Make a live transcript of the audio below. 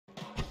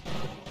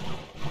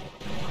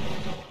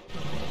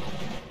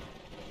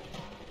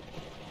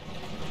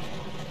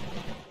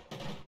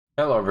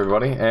Hello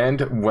everybody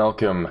and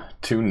welcome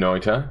to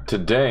Noita.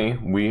 Today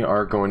we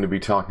are going to be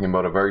talking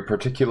about a very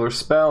particular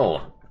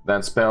spell.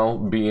 That spell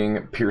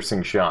being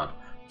Piercing Shot.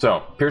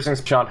 So,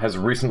 Piercing Shot has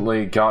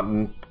recently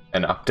gotten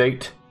an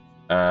update.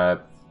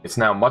 It's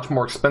now much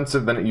more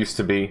expensive than it used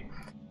to be,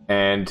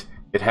 and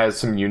it has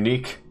some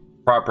unique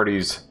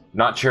properties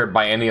not shared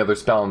by any other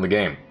spell in the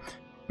game,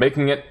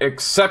 making it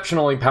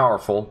exceptionally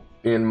powerful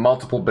in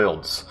multiple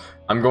builds.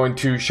 I'm going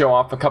to show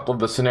off a couple of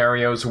the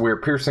scenarios where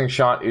Piercing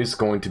Shot is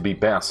going to be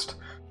best.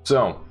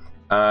 So,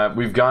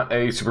 we've got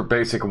a super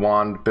basic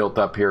wand built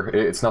up here.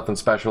 It's nothing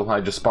special.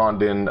 I just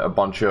spawned in a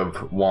bunch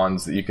of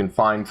wands that you can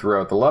find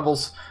throughout the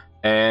levels,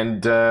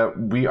 and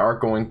we are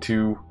going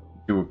to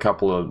do a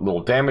couple of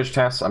little damage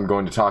tests. I'm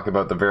going to talk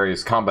about the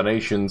various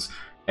combinations,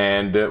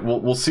 and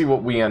we'll see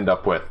what we end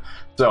up with.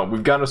 So,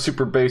 we've got a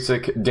super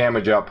basic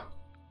damage up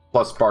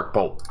plus Spark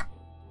Bolt.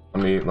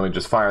 Let me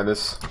just fire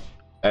this.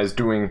 As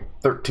doing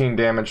 13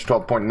 damage,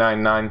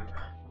 12.99,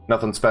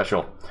 nothing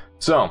special.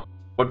 So,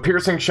 what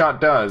Piercing Shot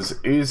does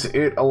is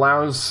it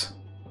allows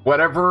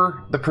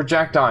whatever the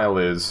projectile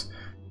is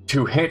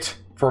to hit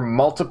for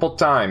multiple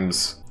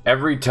times.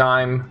 Every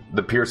time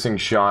the Piercing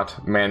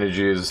Shot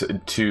manages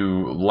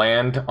to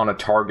land on a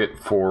target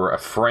for a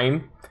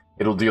frame,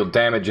 it'll deal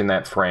damage in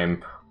that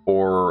frame,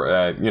 or,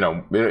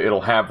 it'll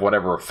have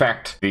whatever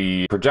effect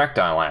the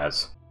projectile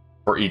has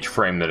for each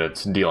frame that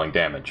it's dealing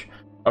damage.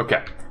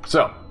 Okay,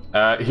 so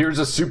here's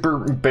a super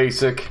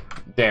basic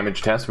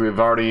damage test. We've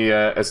already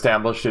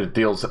established it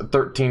deals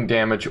 13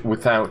 damage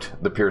without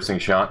the Piercing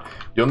Shot.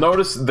 You'll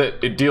notice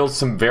that it deals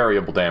some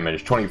variable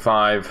damage,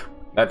 25.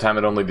 That time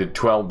it only did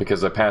 12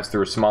 because I passed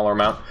through a smaller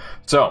amount.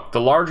 So, the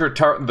larger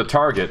the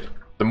target,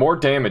 the more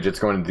damage it's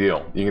going to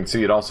deal. You can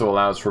see it also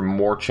allows for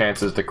more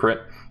chances to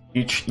crit.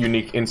 Each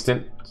unique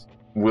instant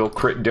will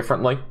crit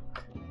differently.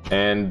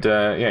 And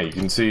yeah, you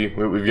can see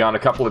we've got a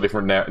couple of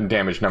different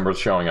damage numbers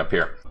showing up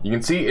here. You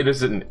can see it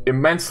is an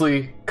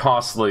immensely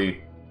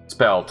costly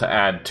spell to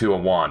add to a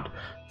wand.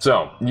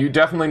 So, you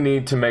definitely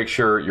need to make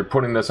sure you're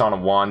putting this on a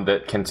wand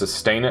that can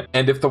sustain it.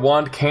 And if the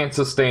wand can't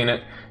sustain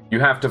it, you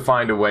have to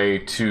find a way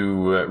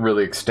to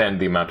really extend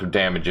the amount of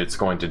damage it's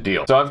going to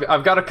deal. So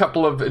I've got a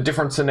couple of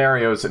different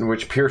scenarios in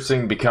which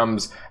piercing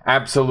becomes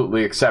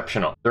absolutely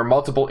exceptional. There are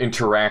multiple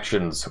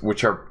interactions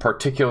which are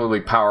particularly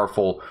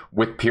powerful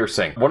with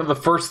piercing. One of the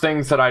first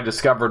things that I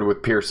discovered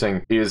with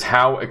piercing is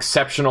how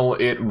exceptional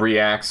it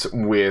reacts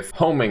with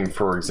homing,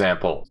 for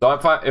example. So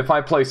if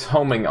I place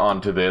homing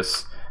onto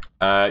this,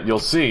 you'll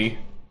see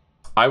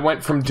I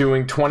went from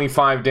doing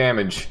 25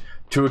 damage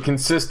to a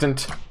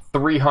consistent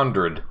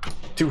 300.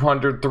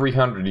 200,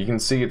 300. You can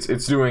see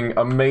it's doing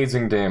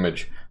amazing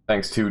damage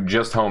thanks to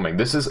just homing.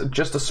 This is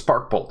just a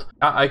Spark Bolt.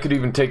 I could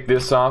even take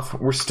this off.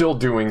 We're still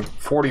doing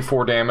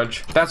 44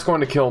 damage. That's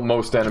going to kill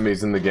most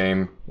enemies in the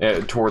game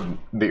toward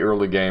the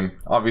early game.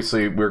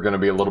 Obviously, we're going to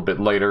be a little bit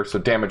later, so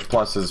damage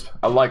plus is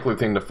a likely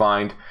thing to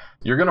find.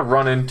 You're going to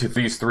run into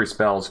these three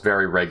spells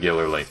very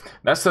regularly.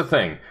 That's the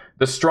thing.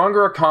 The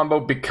stronger a combo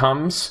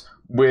becomes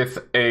with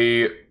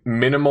a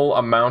minimal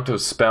amount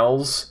of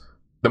spells,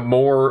 the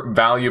more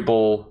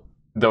valuable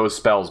those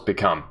spells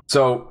become.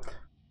 So,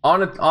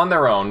 on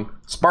their own,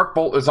 Spark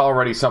Bolt is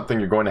already something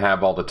you're going to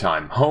have all the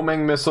time.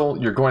 Homing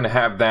Missile, you're going to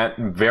have that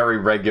very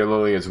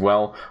regularly as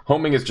well.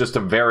 Homing is just a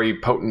very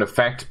potent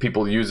effect.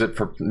 People use it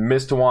for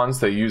mist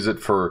wands. They use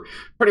it for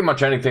pretty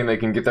much anything they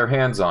can get their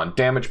hands on.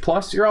 Damage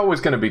plus, you're always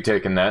going to be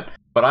taking that.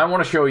 But I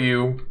want to show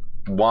you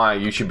why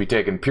you should be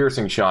taking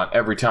Piercing Shot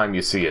every time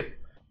you see it.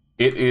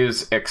 It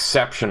is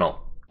exceptional,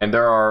 and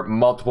there are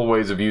multiple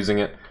ways of using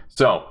it.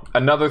 So,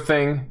 another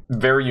thing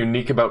very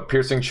unique about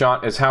Piercing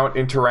Shot is how it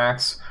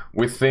interacts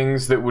with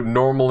things that would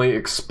normally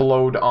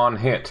explode on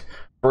hit.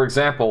 For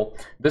example,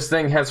 this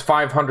thing has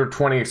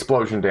 520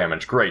 explosion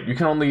damage. Great, you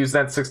can only use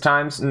that 6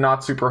 times,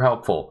 not super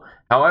helpful.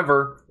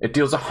 However, it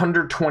deals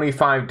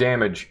 125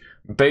 damage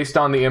based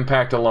on the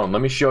impact alone.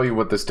 Let me show you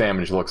what this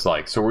damage looks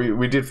like. So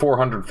we did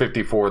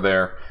 454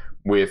 there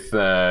with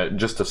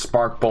just a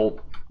Spark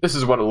Bolt. This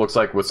is what it looks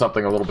like with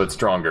something a little bit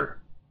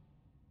stronger.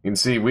 You can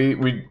see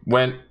we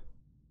went...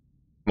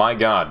 My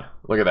god,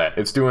 look at that.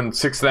 It's doing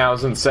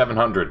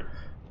 6,700.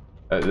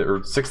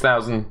 Or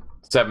 6,000,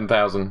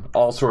 7,000.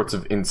 All sorts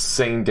of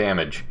insane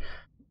damage.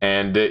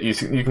 And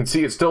you can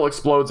see it still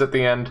explodes at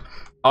the end.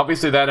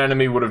 Obviously that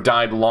enemy would have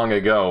died long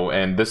ago,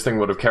 and this thing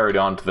would have carried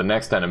on to the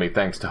next enemy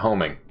thanks to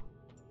homing.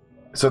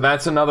 So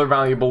that's another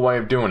valuable way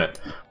of doing it.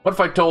 What if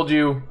I told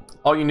you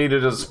all you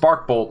needed is a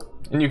Spark Bolt,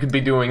 and you could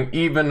be doing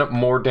even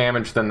more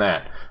damage than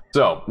that?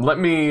 So, let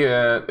me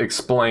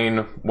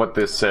explain what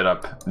this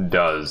setup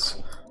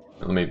does.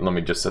 Let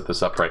me just set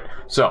this up right.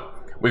 So,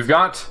 we've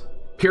got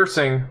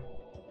piercing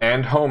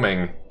and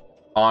homing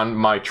on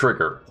my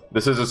trigger.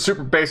 This is a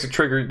super basic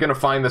trigger. You're going to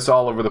find this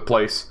all over the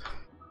place.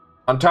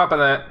 On top of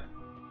that,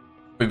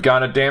 we've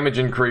got a damage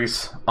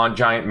increase on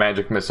Giant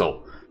Magic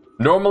Missile.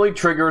 Normally,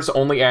 triggers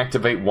only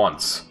activate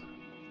once.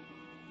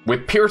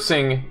 With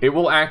piercing, it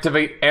will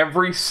activate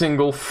every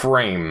single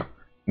frame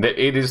that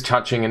it is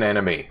touching an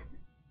enemy.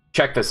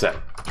 Check this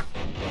out.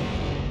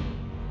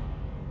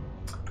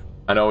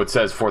 I know it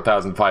says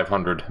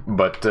 4,500,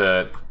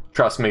 but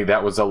trust me,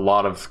 that was a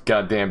lot of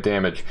goddamn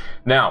damage.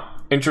 Now,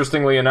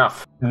 interestingly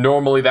enough,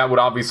 normally that would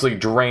obviously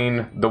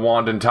drain the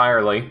wand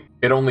entirely.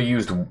 It only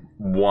used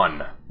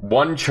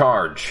one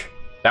charge.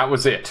 That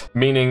was it.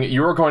 Meaning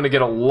you are going to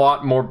get a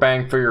lot more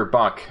bang for your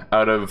buck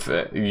out of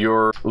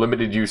your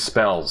limited use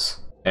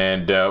spells.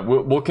 And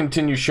we'll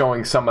continue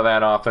showing some of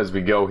that off as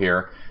we go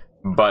here.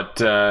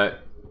 But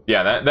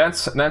yeah,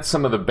 that's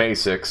some of the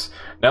basics.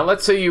 Now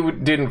let's say you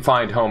didn't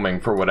find homing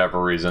for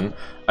whatever reason.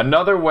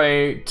 Another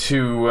way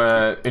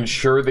to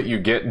ensure that you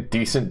get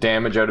decent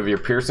damage out of your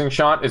piercing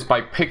shot is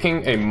by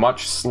picking a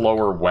much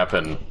slower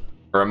weapon.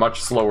 Or a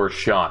much slower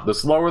shot. The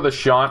slower the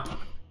shot,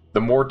 the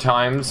more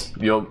times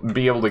you'll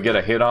be able to get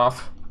a hit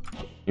off.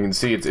 You can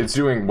see it's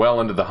doing well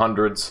into the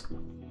hundreds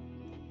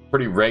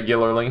pretty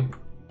regularly.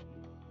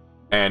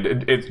 And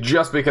it's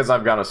just because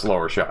I've got a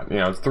slower shot. You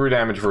know, it's 3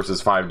 damage versus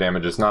 5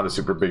 damage. It's not a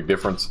super big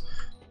difference.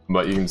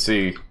 But you can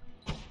see,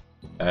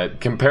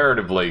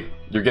 comparatively,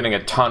 you're getting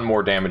a ton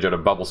more damage out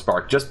of Bubble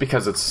Spark just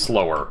because it's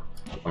slower.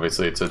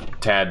 Obviously, it's a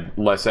tad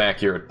less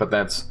accurate, but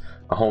that's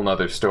a whole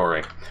nother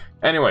story.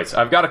 Anyways,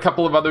 I've got a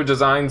couple of other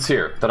designs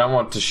here that I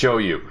want to show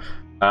you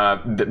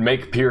that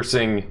make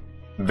piercing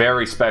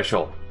very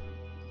special.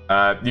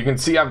 You can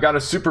see I've got a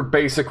super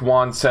basic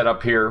wand set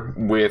up here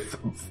with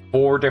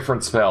 4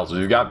 different spells.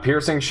 We've got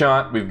Piercing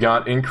Shot, we've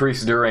got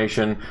Increased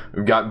Duration,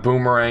 we've got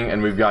Boomerang,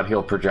 and we've got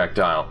Heal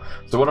Projectile.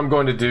 So what I'm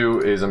going to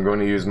do is I'm going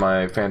to use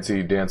my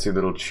fancy dancy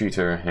little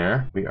cheater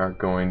here. We are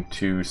going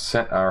to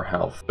set our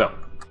health. So,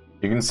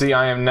 you can see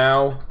I am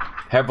now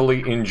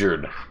heavily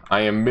injured.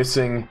 I am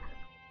missing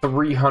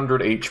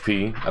 300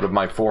 HP out of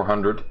my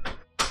 400,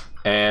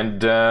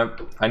 and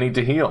I need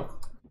to heal.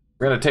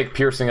 We're going to take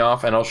piercing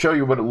off, and I'll show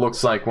you what it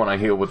looks like when I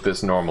heal with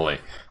this normally.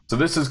 So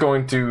this is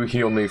going to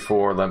heal me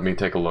for, let me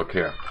take a look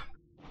here.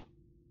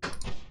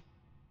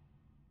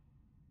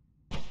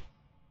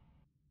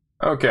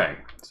 Okay,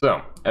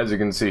 so, as you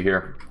can see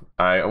here,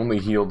 I only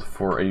healed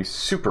for a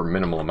super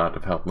minimal amount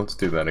of health. Let's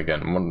do that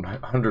again.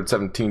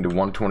 117 to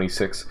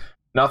 126.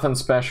 Nothing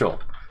special.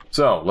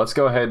 So, let's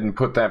go ahead and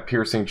put that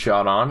piercing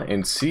shot on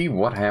and see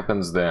what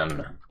happens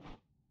then.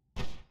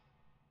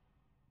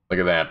 Look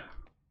at that.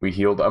 We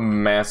healed a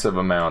massive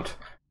amount.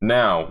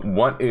 Now,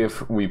 what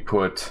if we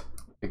put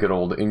a good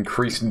old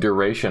increased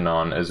duration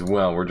on as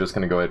well? We're just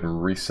going to go ahead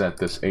and reset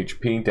this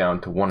HP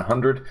down to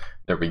 100.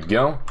 There we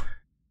go.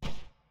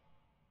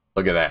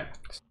 Look at that.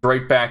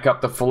 Straight back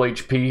up to full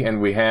HP,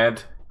 and we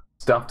had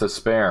stuff to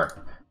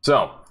spare.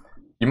 So,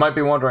 you might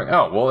be wondering,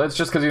 oh, well, it's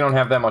just because you don't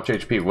have that much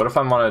HP. What if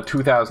I'm on a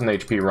 2,000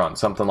 HP run?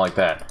 Something like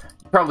that.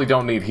 You probably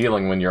don't need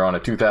healing when you're on a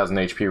 2,000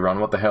 HP run.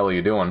 What the hell are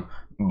you doing?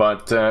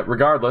 But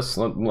regardless,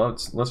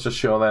 let's just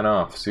show that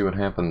off. See what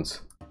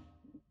happens.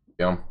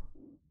 Go.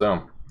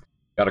 So,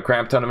 got a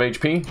crap ton of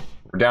HP.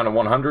 We're down to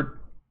 100.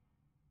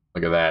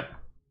 Look at that.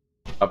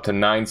 Up to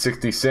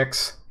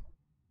 966.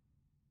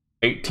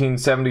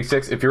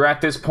 1876. If you're at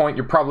this point,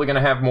 you're probably going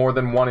to have more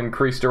than 1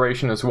 increased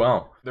duration as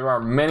well. There are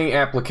many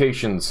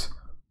applications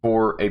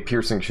for a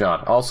piercing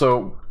shot.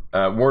 Also,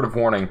 word of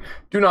warning,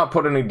 do not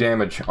put any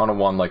damage on a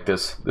wand like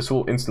this. This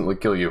will instantly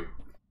kill you.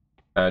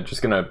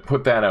 Just gonna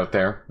put that out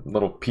there, a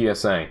little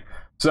PSA.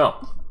 So,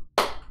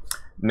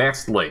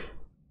 nextly,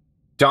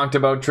 talked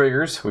about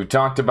triggers, we've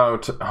talked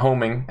about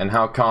homing and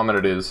how common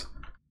it is,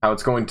 how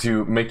it's going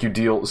to make you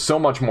deal so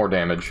much more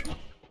damage.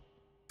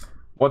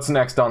 What's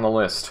next on the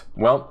list?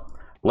 Well,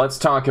 let's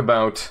talk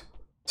about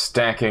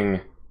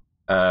stacking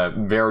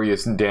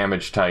various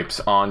damage types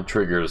on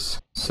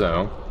triggers.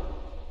 So,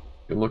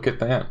 look at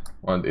that.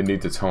 Well, it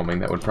needs its homing,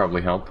 that would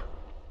probably help.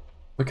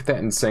 Look at that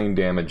insane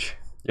damage.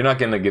 You're not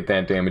going to get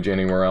that damage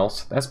anywhere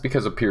else. That's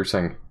because of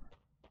piercing.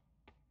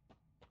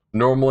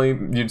 Normally,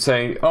 you'd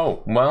say,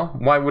 oh, well,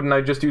 why wouldn't I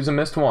just use a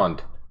Mist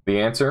Wand?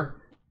 The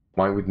answer?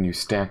 Why wouldn't you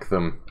stack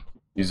them?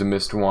 Use a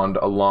Mist Wand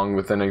along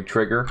with any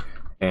trigger,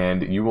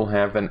 and you will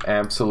have an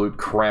absolute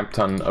crap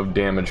ton of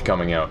damage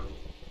coming out.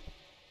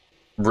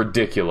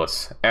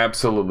 Ridiculous.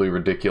 Absolutely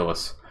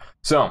ridiculous.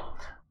 So,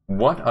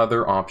 what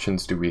other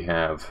options do we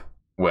have?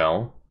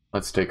 Well,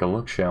 let's take a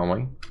look, shall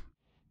we?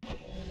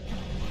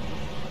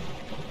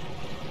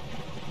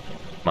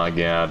 My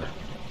god.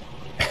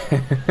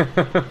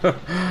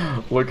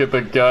 Look at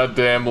the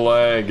goddamn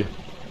lag.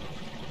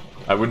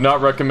 I would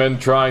not recommend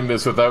trying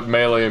this without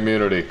melee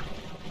immunity.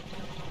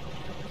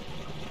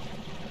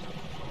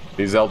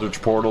 These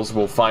Eldritch Portals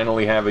will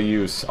finally have a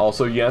use.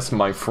 Also, yes,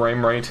 my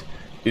frame rate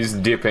is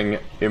dipping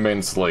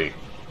immensely.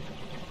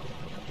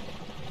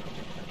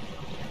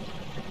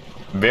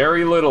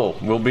 Very little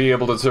will be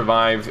able to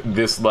survive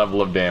this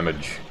level of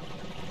damage.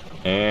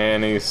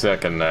 Any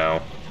second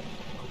now.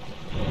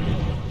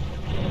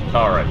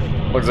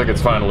 Alright, looks like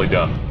it's finally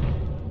done.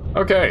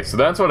 Okay, so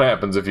that's what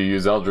happens if you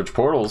use Eldritch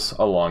Portals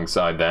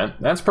alongside that.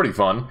 That's pretty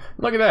fun.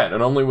 Look at that,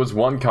 it only was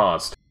 1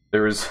 cost.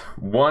 There is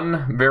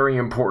one very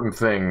important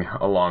thing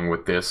along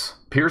with this.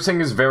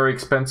 Piercing is very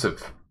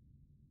expensive.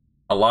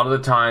 A lot of the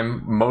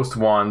time, most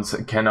wands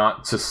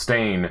cannot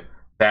sustain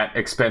that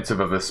expensive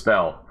of a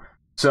spell.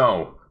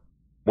 So,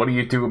 what do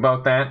you do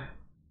about that?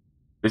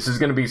 This is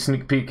going to be a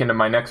sneak peek into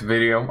my next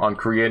video on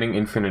creating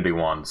infinity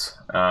wands.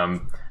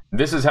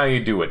 This is how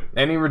you do it.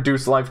 Any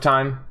reduced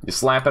lifetime, you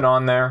slap it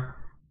on there,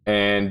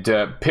 and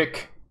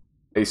pick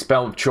a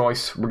spell of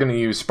choice. We're going to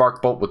use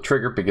Spark Bolt with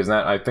Trigger, because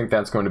I think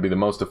that's going to be the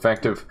most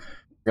effective.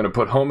 We're going to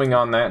put homing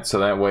on that, so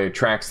that way it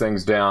tracks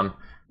things down.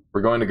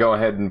 We're going to go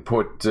ahead and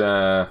put,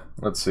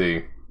 let's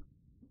see,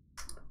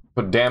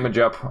 put damage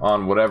up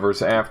on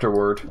whatever's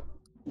afterward.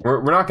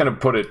 We're not going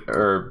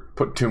to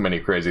put too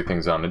many crazy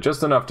things on it,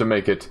 just enough to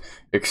make it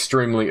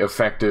extremely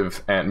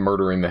effective at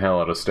murdering the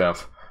hell out of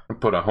stuff.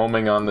 Put a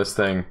homing on this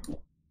thing.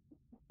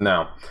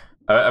 Now,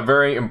 a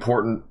very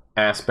important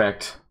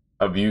aspect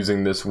of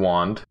using this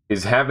wand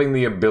is having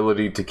the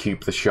ability to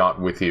keep the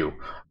shot with you.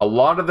 A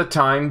lot of the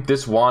time,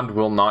 this wand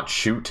will not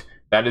shoot.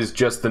 That is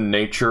just the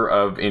nature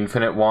of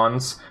infinite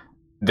wands.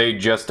 They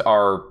just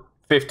are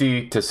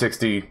 50 to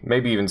 60,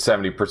 maybe even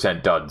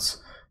 70%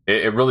 duds.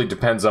 It really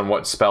depends on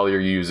what spell you're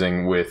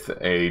using with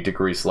a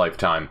decreased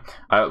lifetime.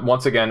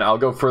 Once again, I'll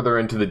go further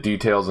into the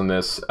details on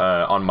this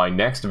on my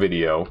next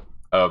video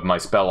of my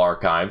spell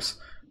archives.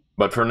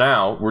 But for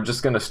now, we're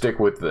just going to stick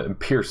with the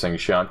piercing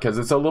shot because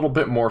it's a little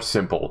bit more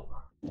simple.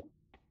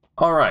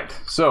 Alright,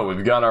 so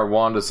we've got our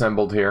wand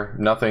assembled here.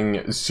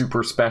 Nothing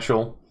super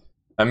special.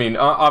 I mean,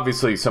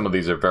 obviously some of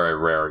these are very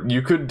rare.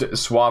 You could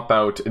swap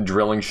out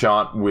drilling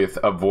shot with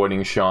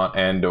avoiding shot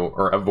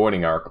or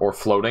avoiding arc or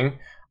floating.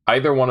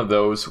 Either one of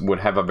those would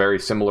have a very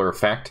similar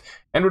effect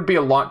and would be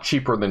a lot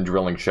cheaper than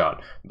drilling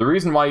shot. The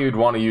reason why you'd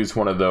want to use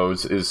one of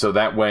those is so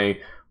that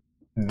way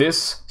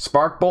this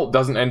spark bolt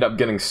doesn't end up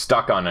getting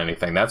stuck on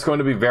anything. That's going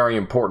to be very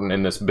important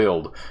in this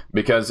build,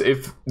 because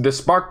if the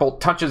spark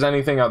bolt touches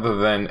anything other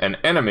than an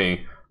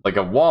enemy, like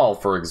a wall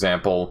for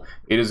example,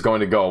 it is going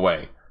to go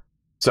away.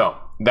 So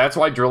that's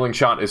why drilling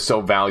shot is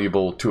so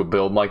valuable to a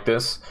build like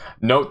this.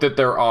 Note that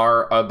there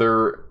are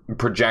other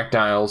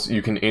projectiles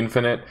you can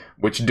infinite,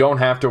 which don't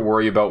have to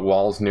worry about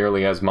walls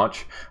nearly as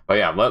much. But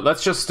yeah,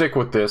 let's just stick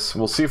with this.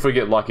 We'll see if we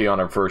get lucky on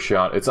our first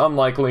shot. It's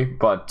unlikely,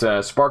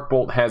 but Spark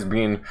Bolt has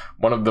been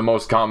one of the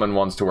most common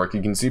ones to work.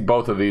 You can see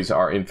both of these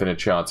are infinite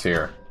shots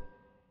here.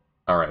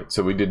 Alright,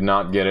 so we did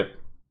not get it.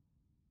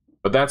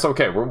 But that's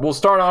okay. We'll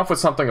start off with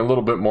something a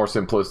little bit more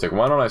simplistic.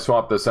 Why don't I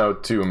swap this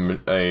out to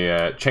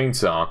a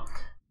chainsaw?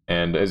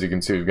 And as you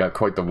can see, we've got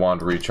quite the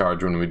wand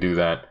recharge when we do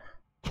that.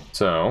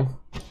 So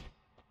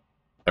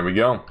there we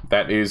go.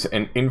 That is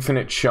an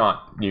infinite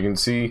shot. You can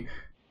see,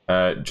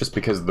 just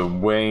because of the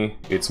way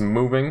it's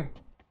moving,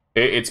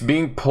 it's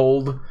being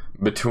pulled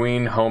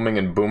between homing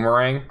and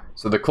boomerang.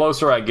 So the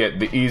closer I get,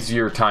 the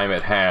easier time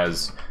it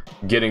has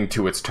getting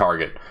to its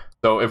target.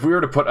 So if we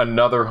were to put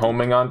another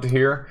homing onto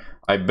here,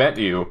 I bet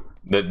you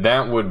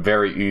that would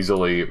very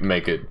easily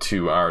make it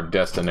to our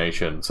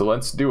destination. So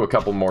let's do a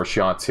couple more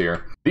shots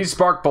here. These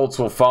spark bolts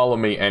will follow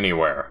me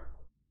anywhere,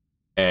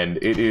 and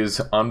it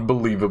is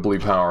unbelievably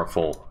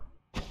powerful.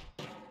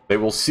 They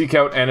will seek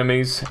out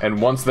enemies,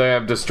 and once they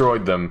have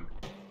destroyed them,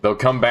 they'll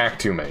come back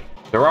to me.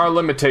 There are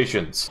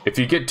limitations. If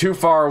you get too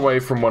far away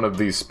from one of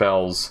these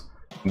spells,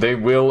 they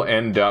will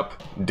end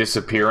up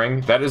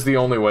disappearing. That is the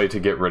only way to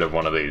get rid of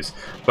one of these.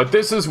 But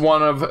this is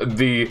one of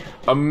the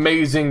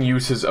amazing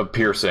uses of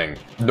piercing.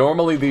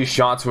 Normally these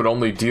shots would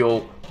only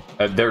deal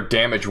their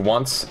damage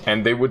once,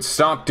 and they would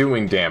stop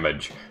doing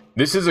damage.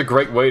 This is a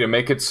great way to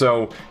make it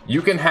so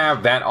you can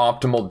have that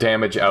optimal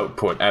damage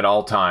output at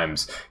all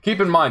times.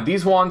 Keep in mind,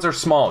 these wands are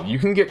small. You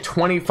can get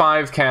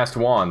 25 cast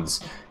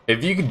wands.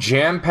 If you can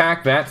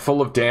jam-pack that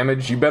full of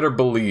damage, you better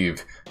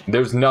believe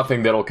there's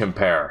nothing that'll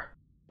compare.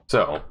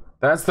 So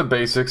that's the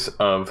basics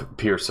of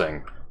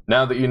piercing.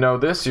 Now that you know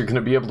this, you're going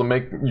to be able to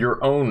make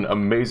your own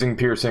amazing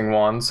piercing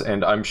wands,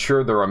 and I'm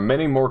sure there are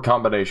many more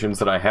combinations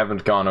that I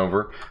haven't gone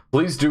over.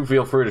 Please do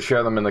feel free to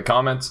share them in the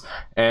comments,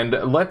 and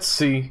let's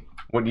see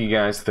what you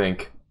guys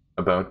think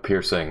about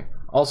piercing.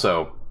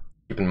 Also,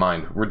 keep in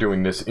mind, we're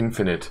doing this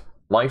infinite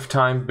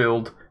lifetime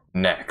build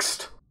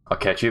next. I'll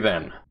catch you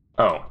then.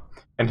 Oh,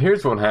 and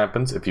here's what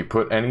happens if you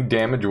put any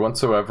damage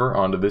whatsoever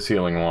onto this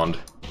healing wand.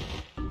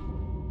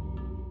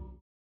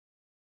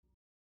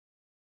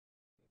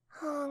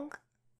 Honk.